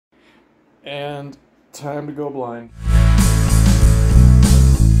And time to go blind.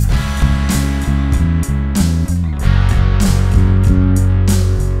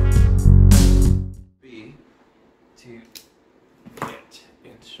 B to get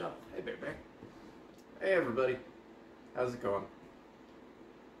into shop. Hey, baby. Hey, everybody. How's it going?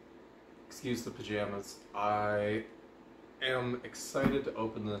 Excuse the pajamas. I am excited to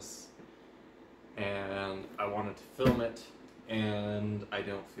open this, and I wanted to film it, and I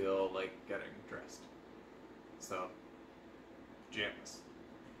don't feel like getting dressed. So, pajamas.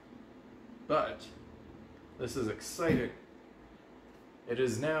 But, this is exciting. It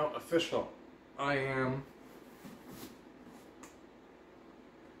is now official. I am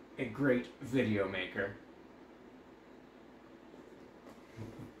a great video maker.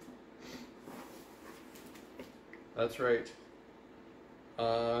 That's right.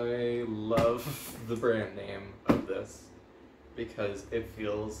 I love the brand name of this because it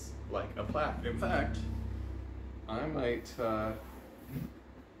feels like a plaque. In fact, I might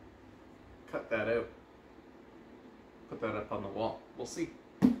cut that out, put that up on the wall. We'll see.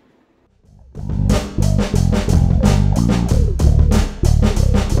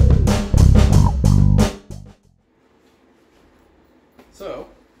 So,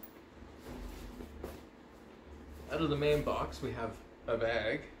 out of the main box, we have a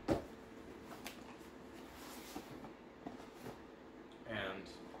bag and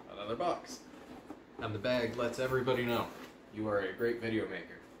another box. And the bag lets everybody know you are a great video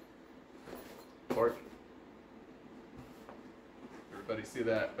maker. Or everybody see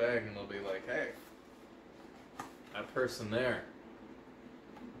that bag and they'll be like, hey, that person there,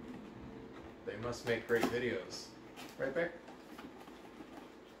 they must make great videos. Right, Bear?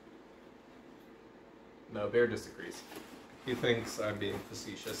 No, Bear disagrees. He thinks I'm being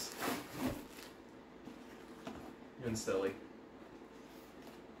facetious and silly.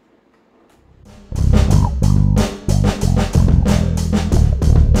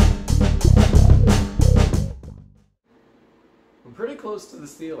 I'm pretty close to the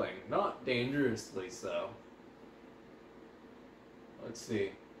ceiling, not dangerously so. Let's see.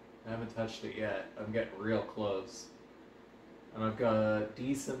 I haven't touched it yet. I'm getting real close. And I've got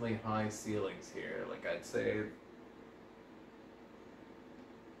decently high ceilings here. Like I'd say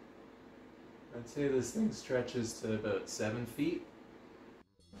this thing stretches to about 7 feet.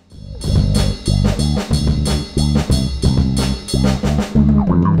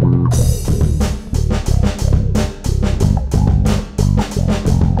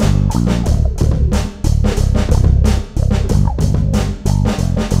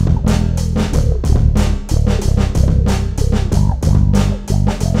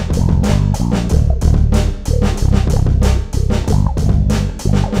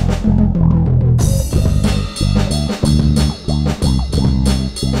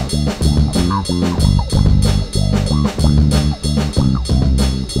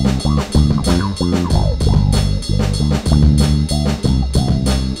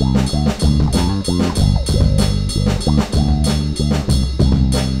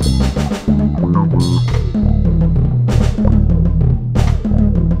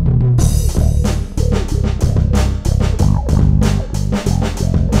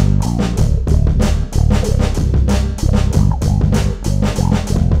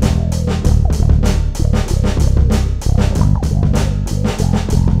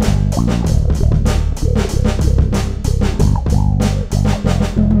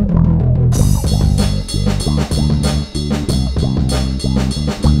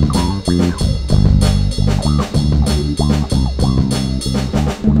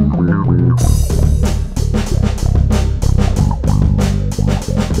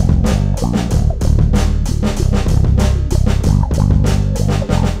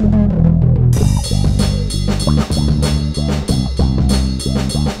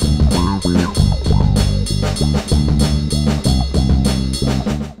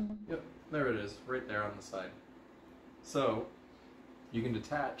 Right there on the side. So, you can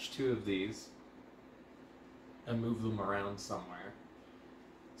detach 2 of these and move them around somewhere.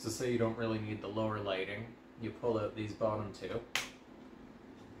 So say you don't really need the lower lighting, you pull out these bottom 2.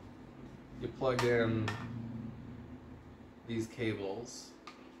 You plug in these cables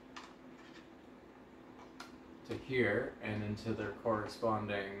to here and into their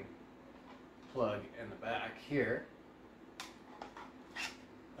corresponding plug in the back here.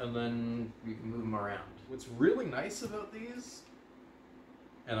 And then you can move them around. What's really nice about these,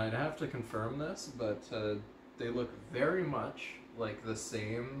 and I'd have to confirm this, but they look very much like the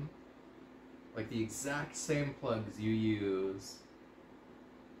same, like the exact same plugs you use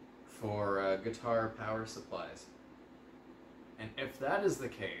for guitar power supplies. And if that is the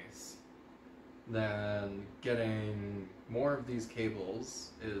case, then getting more of these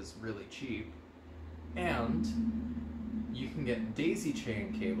cables is really cheap. And you can get daisy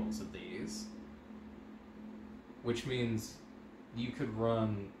chain cables of these, which means you could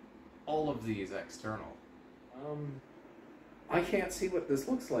run all of these external. I can't see what this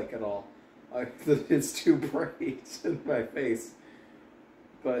looks like at all. It's too bright in my face.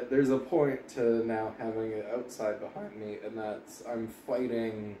 But there's a point to now having it outside behind me, and that's I'm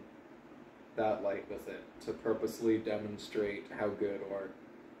fighting that light with it to purposely demonstrate how good or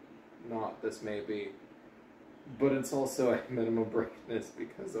not this may be. But it's also at minimum brightness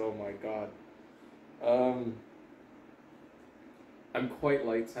because, oh my god. I'm quite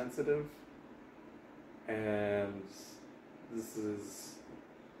light sensitive, and this is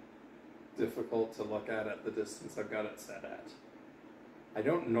difficult to look at the distance I've got it set at. I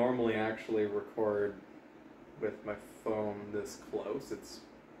don't normally actually record with my phone this close. It's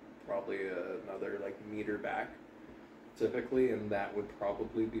probably another like meter back typically, and that would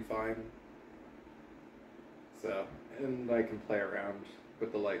probably be fine. So, and I can play around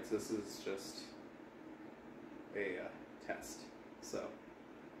with the lights. This is just a test. So,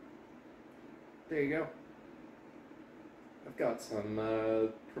 there you go. I've got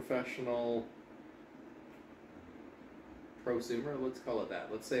some professional prosumer, let's call it that.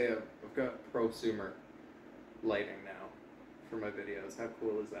 Let's say I've got prosumer lighting now for my videos. How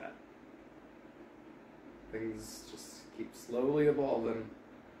cool is that? Things just keep slowly evolving.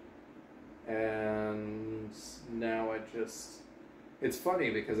 And now it's funny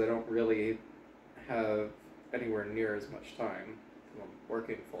because I don't really have anywhere near as much time, I'm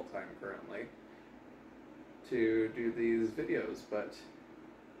working full-time currently, to do these videos, but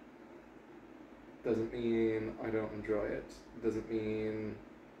doesn't mean I don't enjoy it. Doesn't mean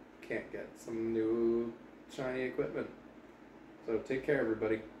can't get some new shiny equipment. So take care,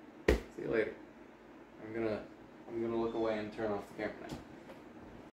 everybody. See you later. I'm gonna look away and turn off the camera now.